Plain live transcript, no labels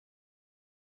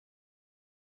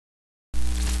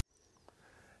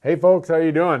Hey folks, how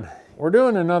you doing? We're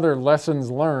doing another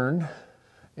lessons learned,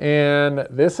 and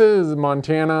this is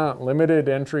Montana limited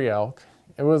entry elk.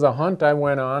 It was a hunt I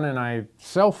went on and I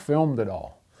self-filmed it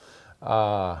all.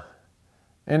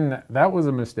 And that was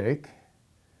a mistake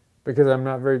because I'm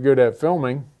not very good at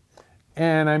filming.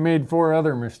 And I made 4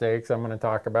 other mistakes I'm going to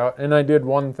talk about, and I did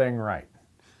one thing right.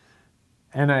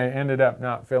 And I ended up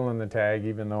not filling the tag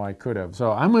even though I could have.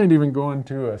 So I might even go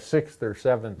into a 6th or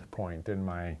 7th point in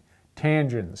my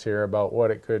tangents here about what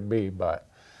it could be. But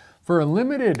for a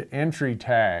limited entry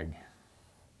tag,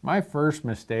 my first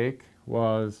mistake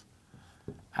was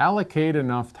allocate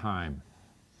enough time.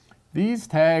 These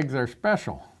tags are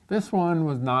special. This one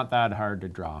was not that hard to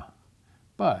draw,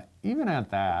 but even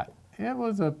at that, it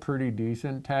was a pretty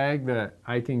decent tag that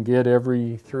I can get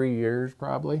every 3 years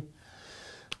probably.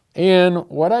 And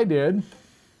what I did,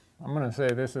 I'm going to say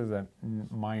this is a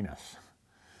minus.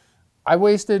 I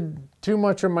wasted too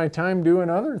much of my time doing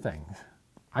other things.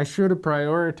 I should have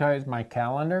prioritized my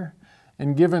calendar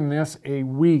and given this a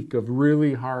week of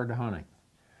really hard hunting.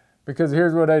 Because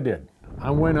here's what I did. I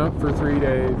went up for 3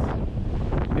 days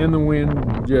and the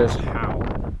wind just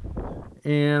howled.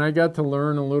 And I got to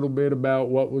learn a little bit about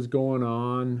what was going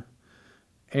on.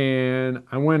 And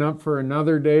I went up for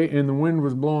another day and the wind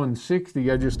was blowing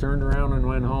 60. I just turned around and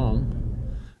went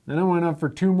home. Then I went up for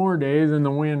 2 more days and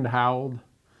the wind howled.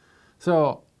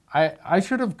 So I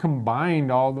should have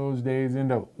combined all those days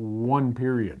into one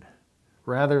period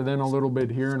rather than a little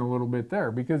bit here and a little bit there,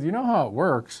 because you know how it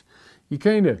works. You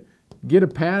kind of get a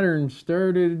pattern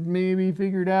started, maybe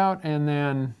figured out, and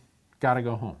then got to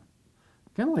go home.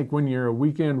 Kind of like when you're a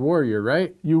weekend warrior,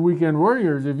 right? You weekend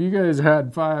warriors, if you guys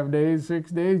had 5 days,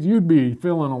 6 days, you'd be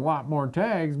filling a lot more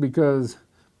tags because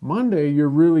Monday you're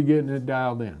really getting it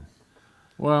dialed in.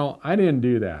 Well, I didn't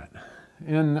do that.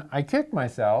 And I kicked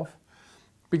myself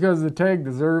because the tag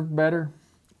deserved better.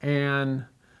 And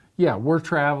yeah, we're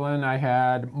traveling. I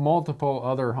had multiple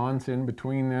other hunts in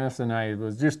between this, and I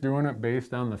was just doing it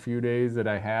based on the few days that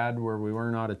I had where we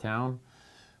weren't out of town.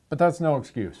 But that's no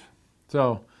excuse.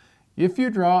 So if you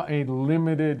draw a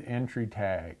limited entry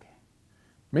tag,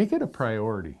 make it a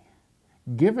priority.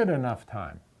 Give it enough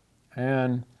time.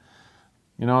 And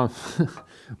you know,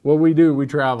 what we do, we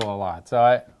travel a lot.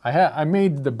 So I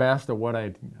made the best of what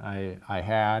I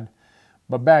had.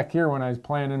 But back here when I was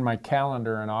planning my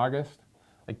calendar in August,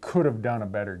 I could have done a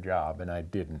better job and I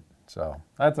didn't. So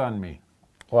that's on me.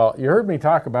 Well, you heard me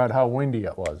talk about how windy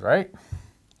it was, right?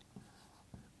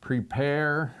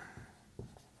 Prepare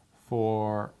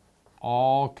for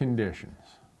all conditions.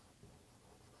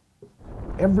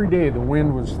 Every day the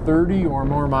wind was 30 or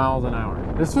more miles an hour.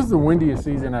 This was the windiest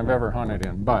season I've ever hunted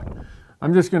in, but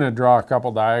I'm just going to draw a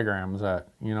couple diagrams that,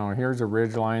 you know, here's a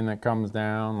ridge line that comes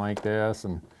down like this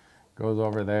and goes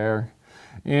over there.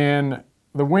 And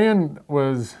the wind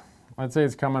was, let's say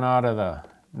it's coming out of the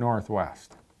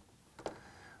northwest.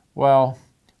 Well,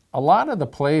 a lot of the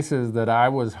places that I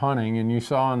was hunting, and you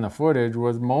saw in the footage,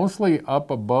 was mostly up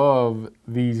above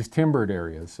these timbered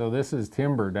areas. So this is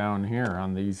timber down here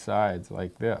on these sides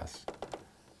like this.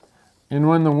 And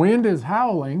when the wind is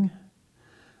howling,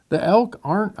 the elk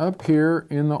aren't up here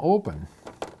in the open.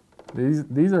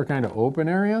 These are kind of open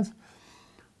areas.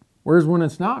 Whereas when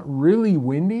it's not really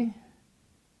windy,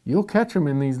 you'll catch them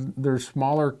in these, there's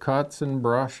smaller cuts and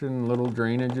brush and little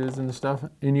drainages and stuff,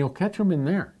 and you'll catch them in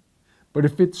there. But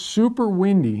if it's super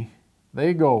windy,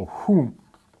 they go whoom.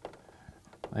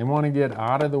 They want to get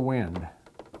out of the wind.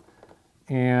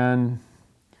 And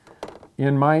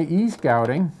in my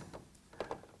e-scouting,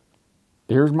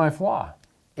 here's my flaw.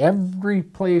 Every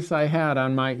place I had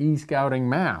on my e-scouting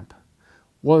map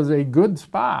was a good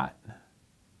spot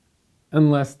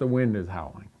unless the wind is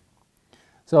howling.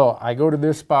 So I go to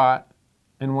this spot,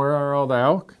 and where are all the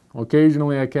elk?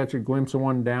 Occasionally I catch a glimpse of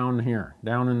one down here,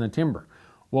 down in the timber.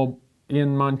 Well,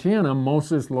 in Montana,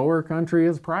 most of this lower country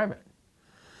is private.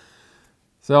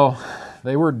 So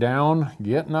they were down,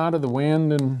 getting out of the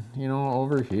wind, and you know,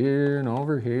 over here and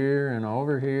over here and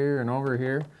over here and over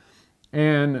here.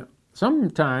 And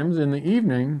sometimes in the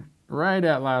evening, right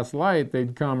at last light,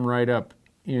 they'd come right up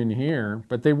in here,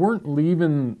 but they weren't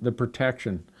leaving the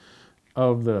protection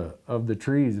of the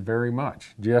trees very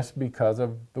much just because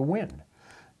of the wind.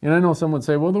 And I know some would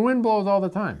say, well, the wind blows all the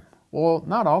time. Well,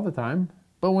 not all the time.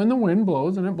 But when the wind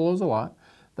blows, and it blows a lot,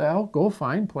 the elk go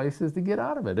find places to get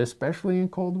out of it, especially in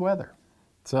cold weather.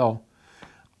 So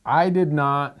I did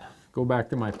not, go back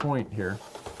to my point here,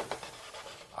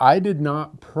 I did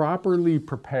not properly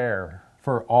prepare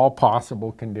for all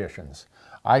possible conditions.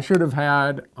 I should have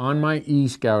had on my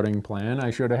e-scouting plan, I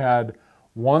should have had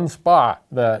one spot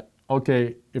that,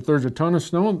 okay, if there's a ton of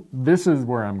snow, this is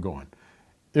where I'm going.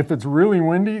 if it's really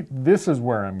windy, this is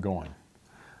where I'm going.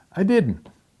 I didn't.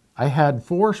 I had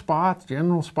 4 spots,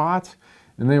 general spots,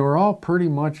 and they were all pretty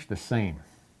much the same.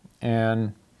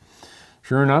 And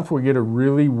sure enough, we get a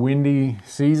really windy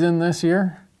season this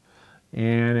year,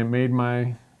 and it made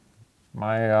my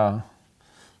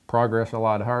progress a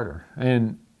lot harder.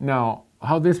 And now,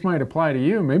 how this might apply to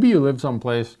you, maybe you live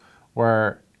someplace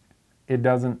where it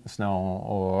doesn't snow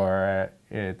or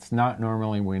it's not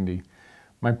normally windy.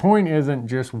 My point isn't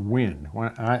just wind. When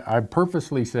I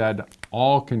purposely said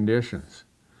all conditions.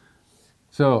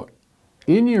 So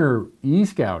in your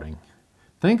e-scouting,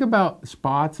 think about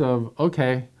spots of,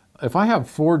 okay, if I have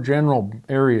 4 general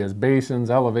areas, basins,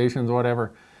 elevations,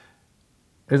 whatever,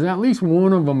 is at least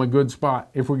one of them a good spot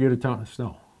if we get a ton of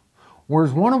snow?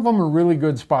 Whereas one of them a really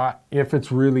good spot if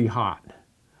it's really hot,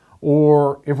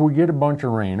 or if we get a bunch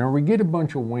of rain, or we get a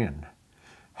bunch of wind.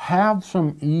 Have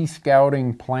some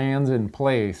e-scouting plans in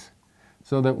place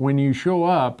so that when you show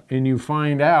up and you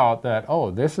find out that,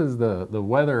 oh, this is the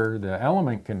weather, the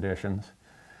element conditions,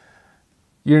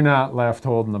 you're not left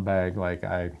holding the bag like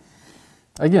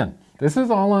again, this is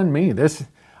all on me.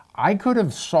 I could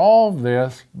have solved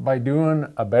this by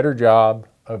doing a better job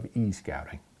of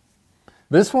e-scouting.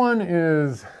 This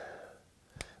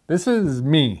is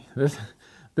me.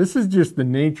 This is just the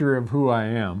nature of who I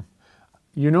am.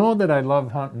 You know that I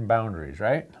love hunting boundaries,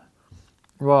 right?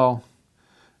 Well,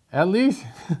 at least,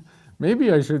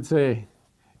 maybe I should say,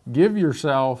 give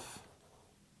yourself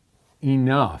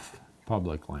enough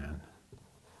public land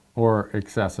or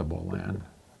accessible land.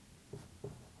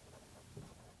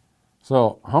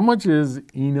 So how much is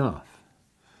enough?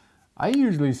 I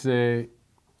usually say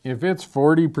if it's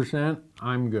 40%,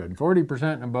 I'm good.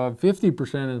 40% and above,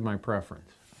 50% is my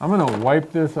preference. I'm going to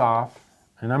wipe this off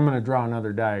and I'm going to draw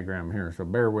another diagram here, so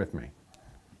bear with me.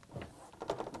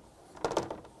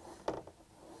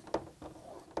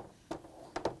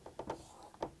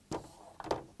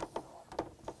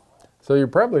 So you're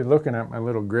probably looking at my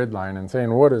little grid line and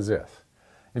saying, what is this?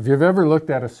 If you've ever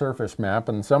looked at a surface map,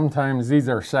 and sometimes these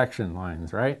are section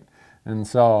lines, right? And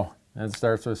so it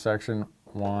starts with section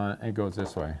 1, it goes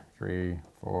this way, 3,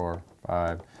 4,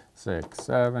 5, 6,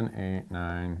 7, 8,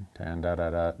 9, 10,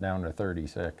 down to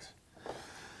 36.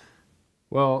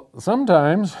 Well,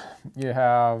 sometimes you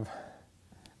have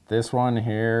this one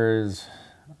here is,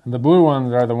 the blue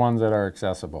ones are the ones that are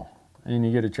accessible. And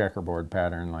you get a checkerboard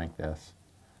pattern like this,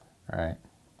 right?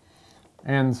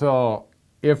 And so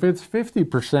if it's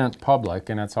 50% public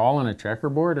and it's all in a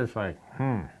checkerboard, it's like,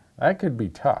 that could be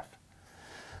tough.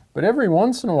 But every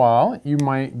once in a while, you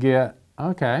might get,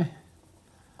 okay,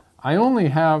 I only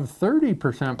have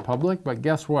 30% public, but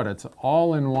guess what? It's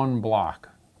all in one block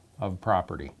of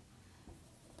property.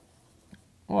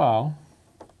 Well,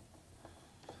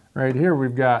 right here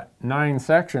we've got 9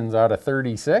 sections out of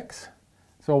 36.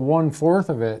 So 1/4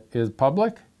 of it is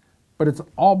public, but it's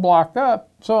all blocked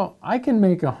up, so I can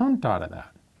make a hunt out of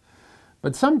that.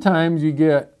 But sometimes you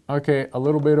get, okay, a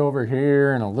little bit over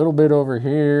here and a little bit over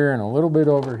here and a little bit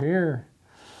over here,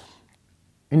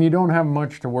 and you don't have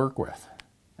much to work with.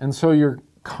 And so you're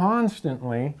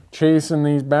constantly chasing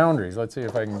these boundaries. Let's see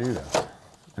if I can do this.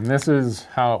 And this is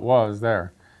how it was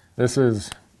there. This is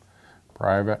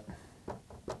private.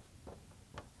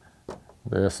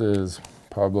 This is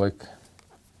public.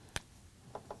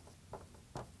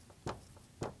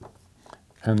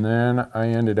 And then I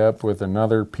ended up with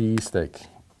another piece that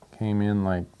came in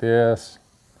like this.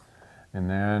 And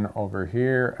then over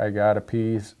here I got a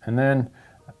piece. And then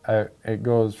it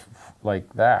goes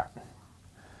like that.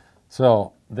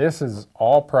 So this is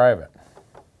all private.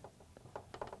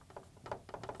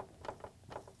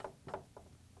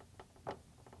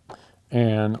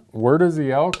 And where does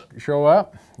the elk show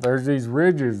up? There's these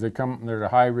ridges that come, there's a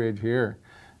high ridge here,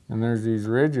 and there's these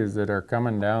ridges that are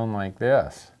coming down like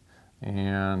this,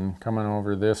 and coming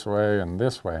over this way and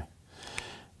this way.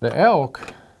 The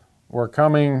elk were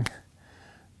coming,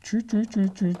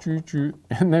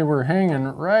 and they were hanging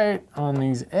right on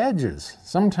these edges.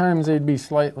 Sometimes they'd be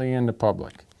slightly into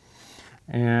public.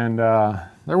 And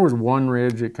there was one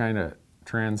ridge that kind of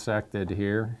transected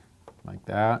here, like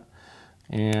that.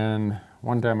 And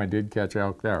one time I did catch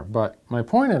elk there. But my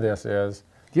point of this is,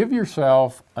 give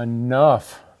yourself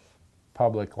enough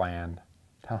public land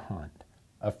to hunt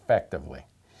effectively.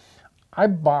 I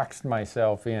boxed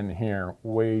myself in here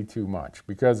way too much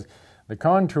because the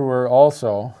contour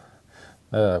also,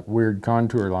 the weird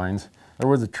contour lines, there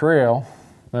was a trail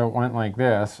that went like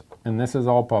this, and this is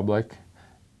all public,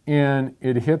 and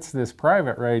it hits this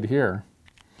private right here.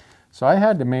 So I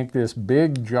had to make this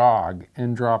big jog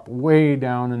and drop way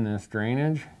down in this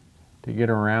drainage to get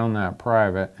around that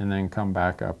private and then come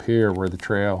back up here where the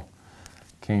trail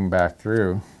came back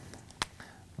through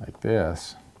like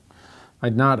this.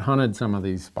 I'd not hunted some of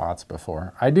these spots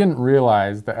before. I didn't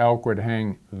realize the elk would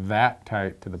hang that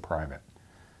tight to the private.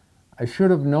 I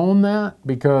should have known that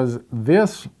because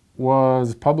this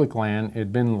was public land.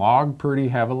 It'd been logged pretty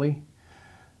heavily.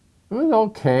 It was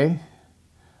okay,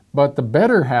 but the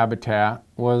better habitat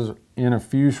was in a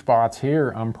few spots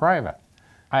here on private.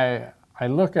 I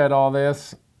look at all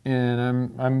this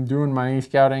and I'm doing my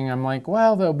e-scouting. I'm like,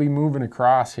 well, they'll be moving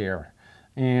across here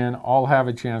and I'll have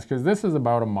a chance, because this is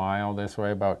about a mile this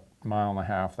way, about a mile and a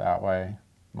half that way,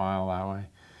 mile that way.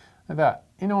 I thought,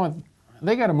 you know what,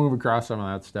 they got to move across some of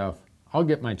that stuff. I'll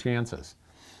get my chances.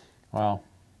 Well,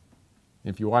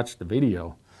 if you watch the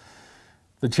video,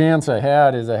 the chance I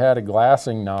had is I had a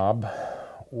glassing knob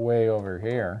way over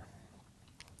here,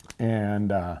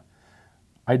 and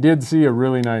I did see a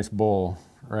really nice bull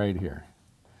right here.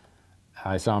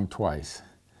 I saw him twice,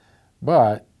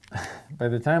 but by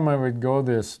the time I would go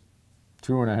this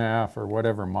 2.5 or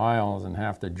whatever miles and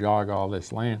have to jog all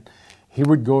this land, he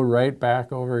would go right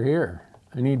back over here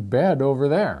and he'd bed over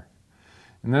there.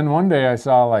 And then one day I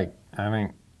saw, like, I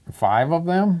think 5 of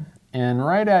them, and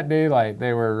right at daylight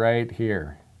they were right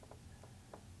here.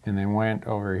 And they went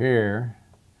over here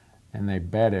and they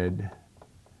bedded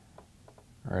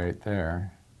right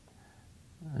there.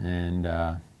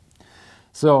 And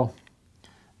so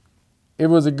it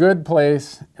was a good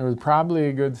place. It was probably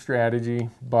a good strategy,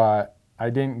 but I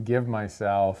didn't give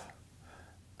myself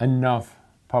enough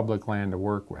public land to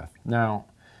work with. Now,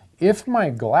 if my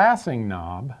glassing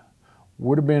knob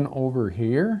would have been over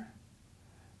here,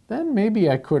 then maybe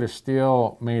I could have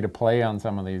still made a play on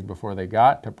some of these before they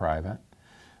got to private.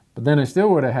 But then I still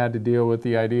would have had to deal with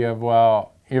the idea of,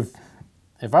 well, if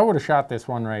I would have shot this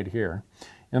one right here,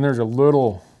 and there's a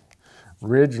little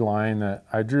ridge line that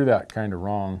I drew that kind of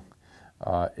wrong.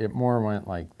 It more went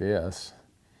like this.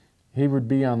 He would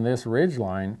be on this ridge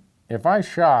line. If I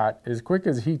shot, as quick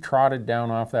as he trotted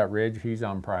down off that ridge, he's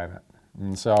on private.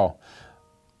 And so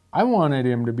I wanted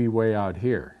him to be way out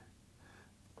here.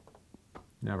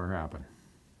 Never happened.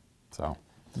 So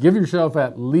give yourself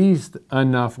at least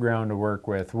enough ground to work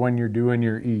with when you're doing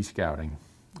your e-scouting.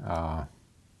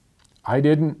 I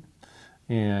didn't,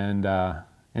 and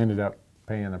ended up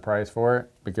paying the price for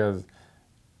it, because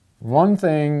one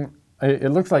thing,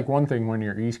 it looks like one thing when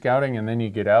you're e-scouting, and then you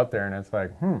get out there and it's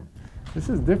like, this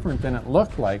is different than it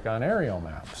looked like on aerial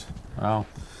maps. Well,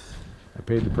 I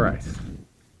paid the price.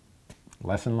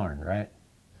 Lesson learned, right?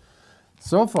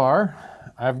 So far,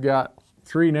 I've got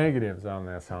 3 negatives on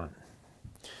this hunt.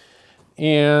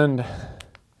 And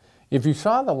if you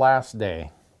saw the last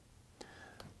day,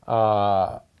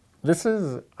 I'm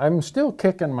still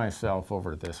kicking myself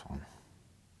over this one.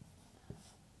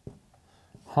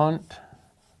 Hunt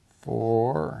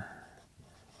for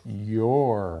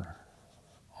your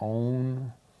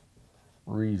own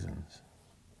reasons.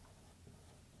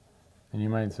 And you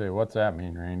might say, what's that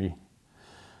mean, Randy?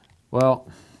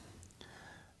 Well,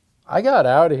 I got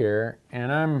out of here,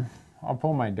 and I'll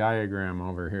pull my diagram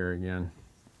over here again.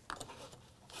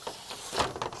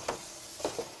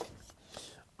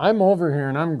 I'm over here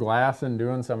and I'm glassing,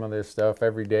 doing some of this stuff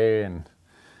every day, and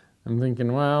I'm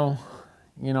thinking, well,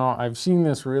 you know, I've seen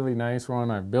this really nice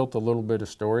one. I've built a little bit of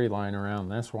storyline around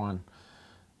this one.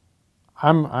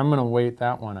 I'm gonna wait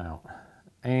that one out.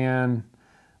 And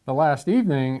the last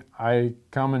evening, I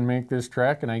come and make this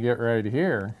trek, and I get right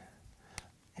here,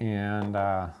 and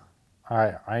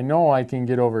I know I can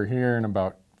get over here in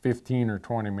about 15 or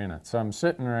 20 minutes. So I'm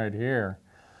sitting right here,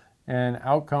 and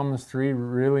out comes 3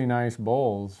 really nice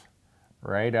bulls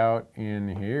right out in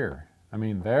here. I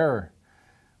mean, they're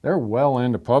well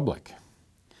into public.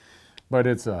 But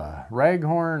it's a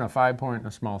raghorn, a 5-point, and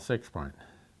a small 6-point.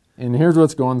 And here's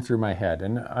what's going through my head.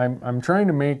 And I'm trying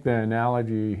to make the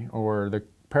analogy or the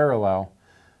parallel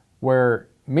where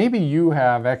maybe you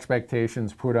have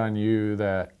expectations put on you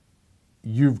that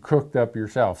you've cooked up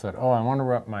yourself. That, oh, I wonder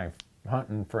what my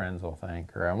hunting friends will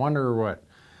think, or I wonder what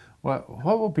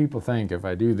will people think if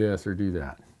I do this or do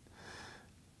that.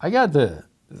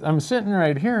 I'm sitting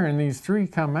right here, and these 3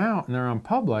 come out, and they're on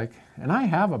public, and I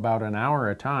have about an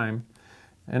hour of time.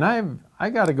 And I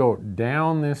got to go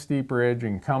down this steep ridge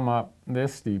and come up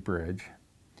this steep ridge.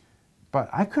 But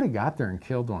I could have got there and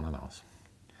killed one of those.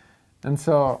 And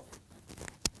so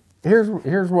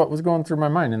here's what was going through my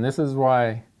mind. And this is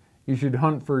why you should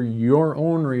hunt for your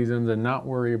own reasons and not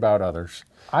worry about others.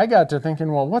 I got to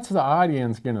thinking, well, what's the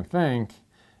audience going to think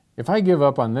if I give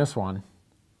up on this one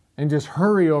and just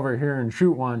hurry over here and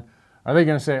shoot one? Are they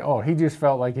going to say, oh, he just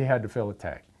felt like he had to fill a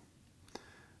tag?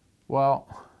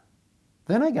 Well,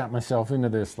 then I got myself into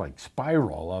this like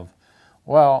spiral of,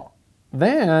 well,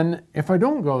 then if I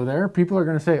don't go there, people are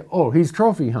going to say, oh, he's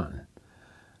trophy hunting.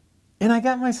 And I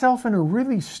got myself in a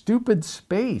really stupid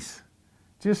space.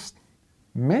 Just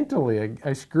mentally,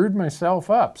 I screwed myself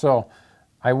up. So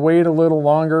I wait a little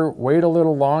longer.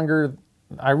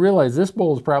 I realize this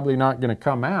bull is probably not going to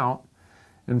come out.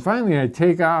 And finally I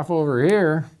take off over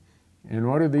here. And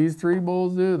what do these three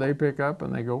bulls do? They pick up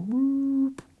and they go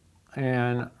whoop.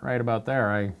 And right about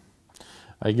there,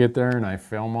 I get there and I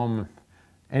film them.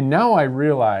 And now I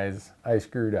realize I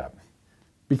screwed up.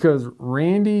 Because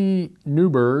Randy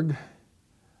Newberg,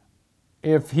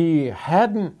 if he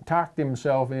hadn't talked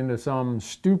himself into some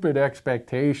stupid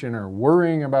expectation or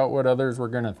worrying about what others were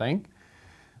going to think,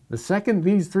 the second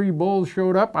these three bulls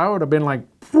showed up, I would have been like,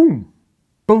 boom,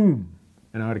 boom,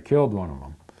 and I would have killed one of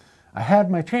them. I had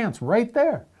my chance right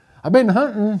there. I've been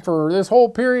hunting for this whole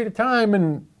period of time,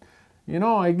 and, you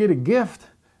know, I get a gift,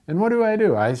 and what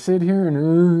do? I sit here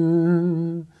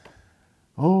and,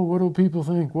 oh, what will people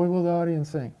think? What will the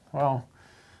audience think? Well,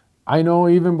 I know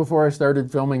even before I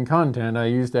started filming content, I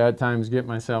used to at times get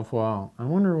myself, well, I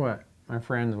wonder what my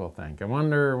friends will think. I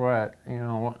wonder what,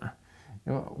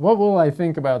 what will I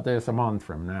think about this a month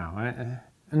from now?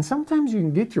 And sometimes you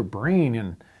can get your brain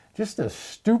in just a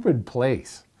stupid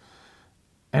place.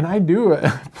 And I do it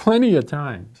plenty of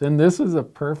times. And this is a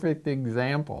perfect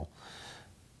example.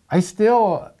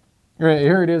 Here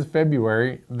it is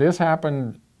February. This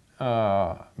happened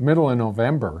middle of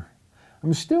November.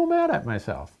 I'm still mad at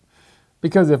myself.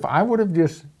 Because if I would have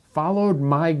just followed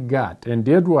my gut and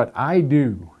did what I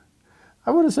do,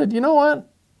 I would have said, you know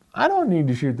what? I don't need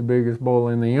to shoot the biggest bull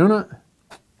in the unit.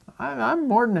 I'm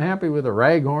more than happy with a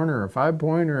raghorn or a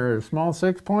 5-point or a small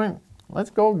 6-point. Let's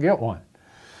go get one.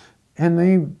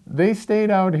 And they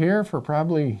stayed out here for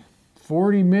probably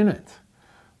 40 minutes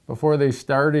before they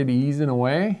started easing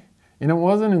away. And it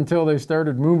wasn't until they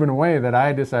started moving away that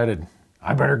I decided,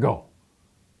 I better go.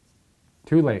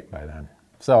 Too late by then.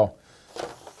 So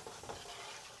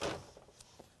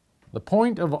the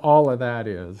point of all of that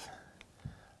is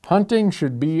hunting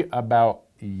should be about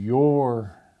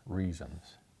your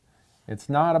reasons. It's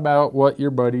not about what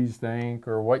your buddies think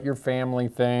or what your family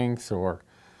thinks or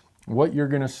what you're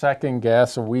going to second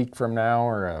guess a week from now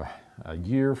or a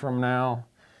year from now.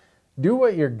 Do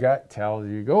what your gut tells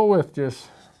you. Go with just,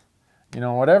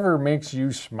 whatever makes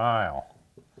you smile.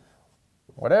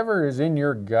 Whatever is in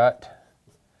your gut,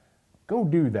 go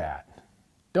do that.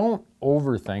 Don't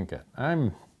overthink it.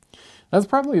 That's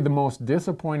probably the most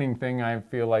disappointing thing I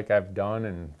feel like I've done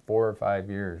in 4 or 5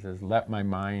 years is let my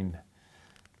mind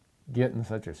get in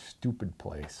such a stupid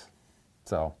place.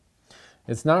 So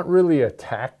it's not really a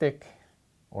tactic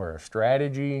or a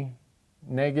strategy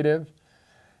negative.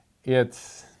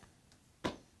 It's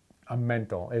a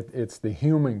mental, it's the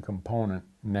human component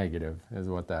negative is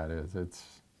what that is.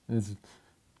 It's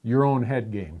your own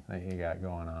head game that you got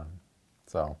going on.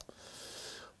 So,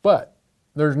 but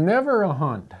there's never a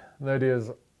hunt that is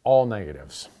all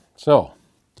negatives. So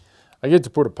I get to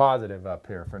put a positive up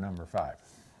here for number 5.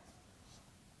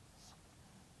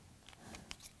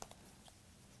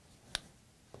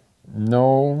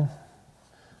 Know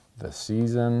the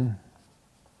season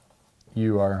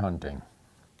you are hunting.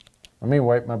 Let me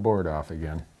wipe my board off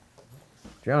again.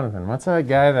 Jonathan, what's that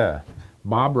guy,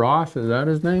 Bob Ross, is that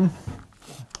his name?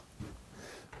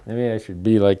 Maybe I should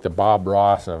be like the Bob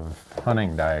Ross of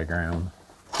hunting diagram.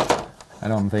 I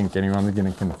don't think anyone's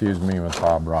going to confuse me with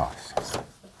Bob Ross.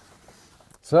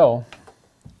 So,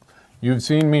 you've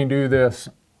seen me do this,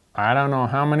 I don't know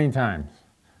how many times.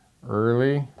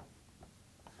 Early,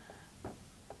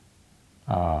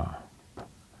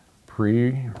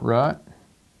 pre-rut,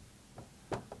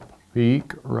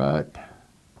 peak rut,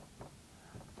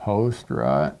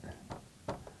 post-rut,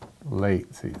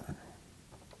 late season.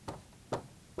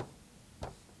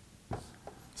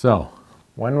 So,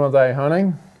 when was I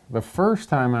hunting? The first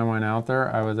time I went out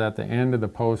there, I was at the end of the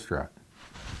post-rut.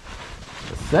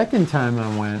 The second time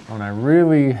I went, when I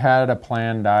really had a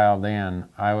plan dialed in,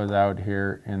 I was out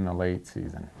here in the late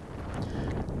season.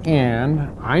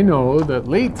 And I know that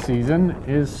late season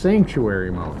is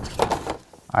sanctuary mode.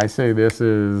 I say this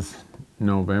is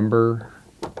November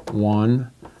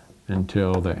 1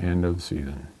 until the end of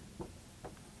season.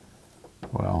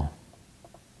 Well,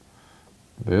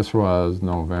 this was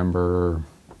November,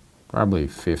 probably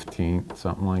 15th,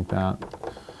 something like that.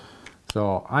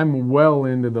 So I'm well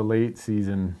into the late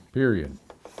season period.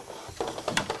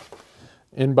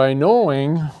 And by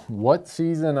knowing what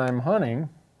season I'm hunting,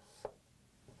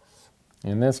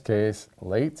 in this case,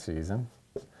 late season,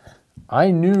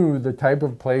 I knew the type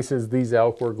of places these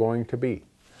elk were going to be.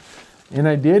 And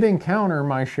I did encounter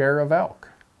my share of elk.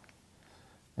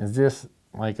 It's just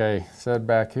like I said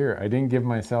back here, I didn't give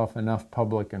myself enough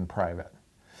public and private.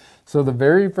 So the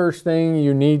very first thing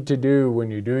you need to do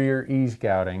when you do your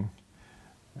e-scouting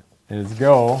is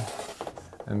go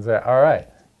and say, all right,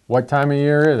 what time of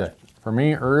year is it? For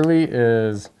me, early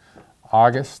is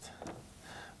August.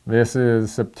 This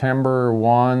is September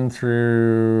 1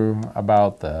 through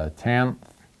about the 10th,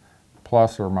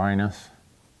 plus or minus,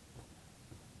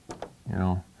 you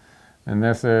know. And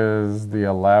this is the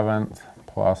 11th,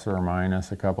 plus or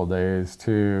minus a couple days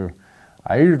to,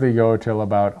 I usually go till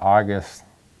about August,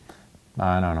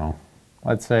 I don't know,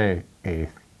 let's say 8th,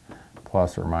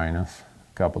 plus or minus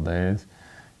a couple days.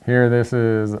 Here, this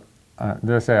is,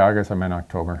 this say August, I'm in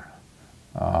October.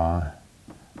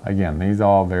 Again, these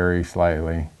all vary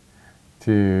slightly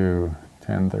to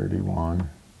 10/31.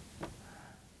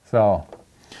 So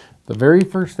the very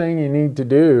first thing you need to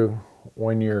do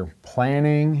when you're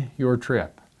planning your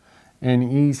trip and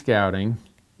e-scouting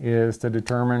is to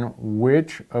determine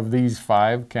which of these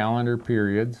 5 calendar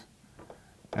periods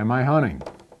am I hunting?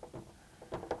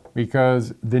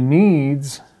 Because the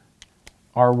needs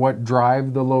are what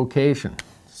drive the location.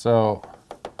 So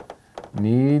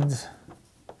needs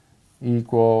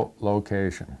equal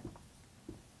location.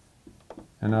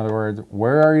 In other words,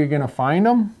 where are you going to find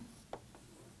them?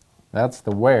 That's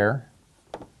the where.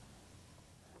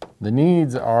 The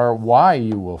needs are why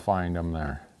you will find them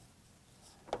there.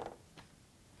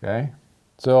 Okay?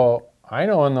 So I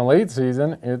know in the late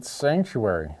season, it's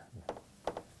sanctuary.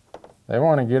 They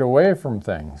want to get away from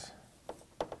things.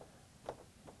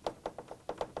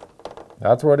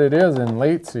 That's what it is in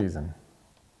late season.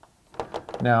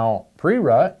 Now,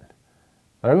 pre-rut,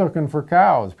 they're looking for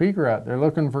cows. Peak rut, they're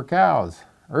looking for cows.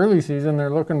 Early season,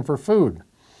 they're looking for food.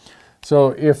 So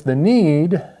if the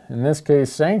need, in this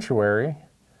case sanctuary,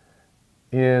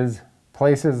 is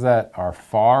places that are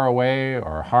far away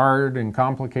or hard and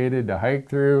complicated to hike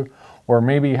through, or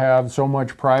maybe have so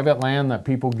much private land that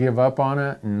people give up on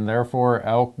it and therefore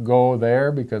elk go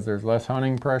there because there's less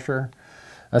hunting pressure.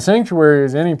 A sanctuary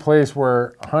is any place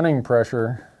where hunting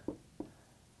pressure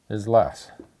is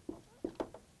less.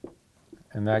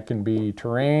 And that can be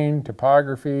terrain,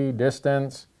 topography,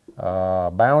 distance,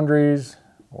 boundaries,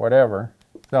 whatever.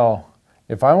 So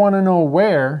if I want to know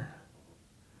where,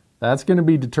 that's going to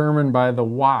be determined by the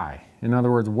why. In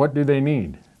other words, what do they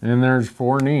need? And there's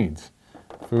 4 needs: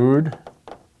 food,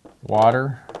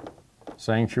 water,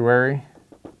 sanctuary,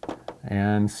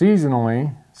 and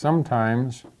seasonally,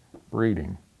 sometimes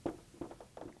breeding.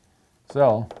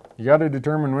 So you got to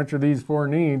determine which of these 4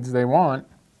 needs they want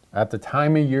at the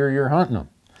time of year you're hunting them,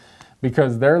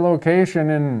 because their location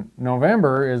in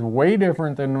November is way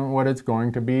different than what it's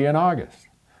going to be in August,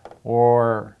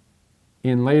 or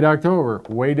in late October,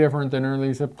 way different than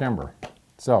early September.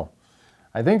 So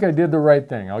I think I did the right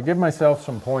thing. I'll give myself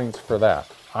some points for that.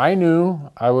 I knew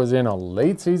I was in a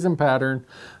late season pattern.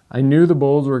 I knew the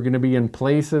bulls were going to be in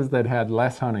places that had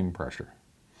less hunting pressure.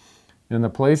 And the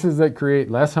places that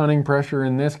create less hunting pressure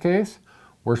in this case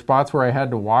were spots where I had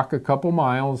to walk a couple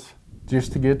miles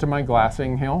just to get to my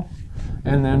glassing hill.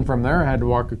 And then from there I had to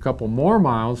walk a couple more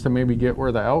miles to maybe get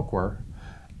where the elk were.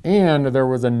 And there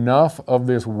was enough of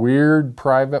this weird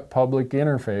private-public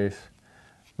interface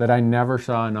that I never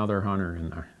saw another hunter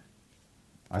in there.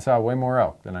 I saw way more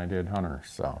elk than I did hunters.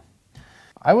 So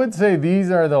I would say these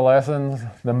are the lessons,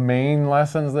 the main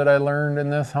lessons that I learned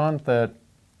in this hunt that,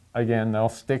 again, they'll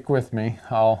stick with me.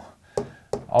 I'll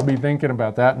be thinking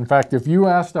about that. In fact, if you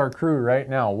asked our crew right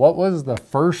now, what was the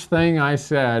first thing I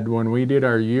said when we did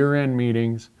our year-end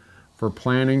meetings for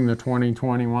planning the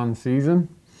 2021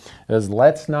 season? Is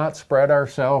let's not spread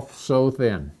ourselves so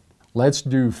thin. Let's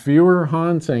do fewer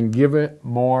hunts and give it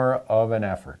more of an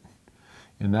effort.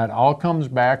 And that all comes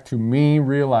back to me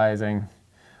realizing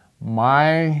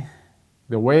the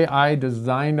way I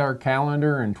designed our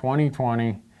calendar in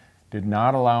 2020 did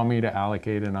not allow me to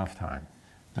allocate enough time.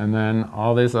 And then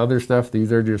all this other stuff,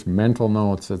 these are just mental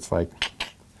notes. It's like,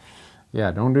 yeah,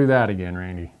 don't do that again,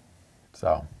 Randy.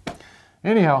 So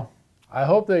anyhow, I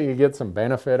hope that you get some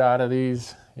benefit out of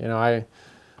these. You know,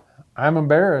 I'm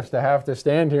embarrassed to have to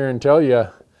stand here and tell you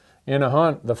in a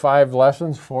hunt, the 5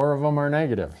 lessons, 4 of them are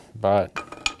negative, but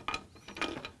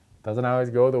it doesn't always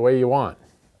go the way you want.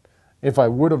 If I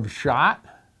would have shot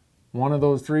one of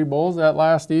those 3 bulls that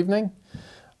last evening,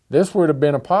 this would have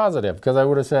been a positive, because I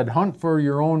would have said, hunt for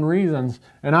your own reasons,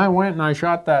 and I went and I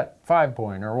shot that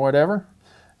 5-point or whatever,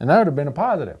 and that would have been a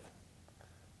positive.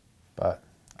 But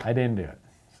I didn't do it.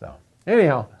 So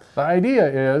anyhow, the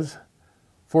idea is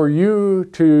for you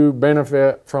to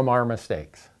benefit from our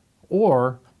mistakes,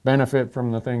 or benefit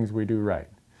from the things we do right.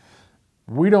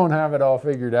 We don't have it all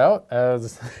figured out,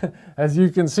 as you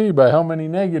can see by how many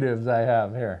negatives I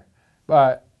have here.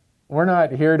 But we're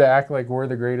not here to act like we're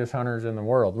the greatest hunters in the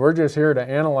world. We're just here to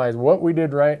analyze what we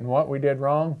did right and what we did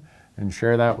wrong and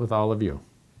share that with all of you.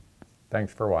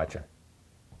 Thanks for watching.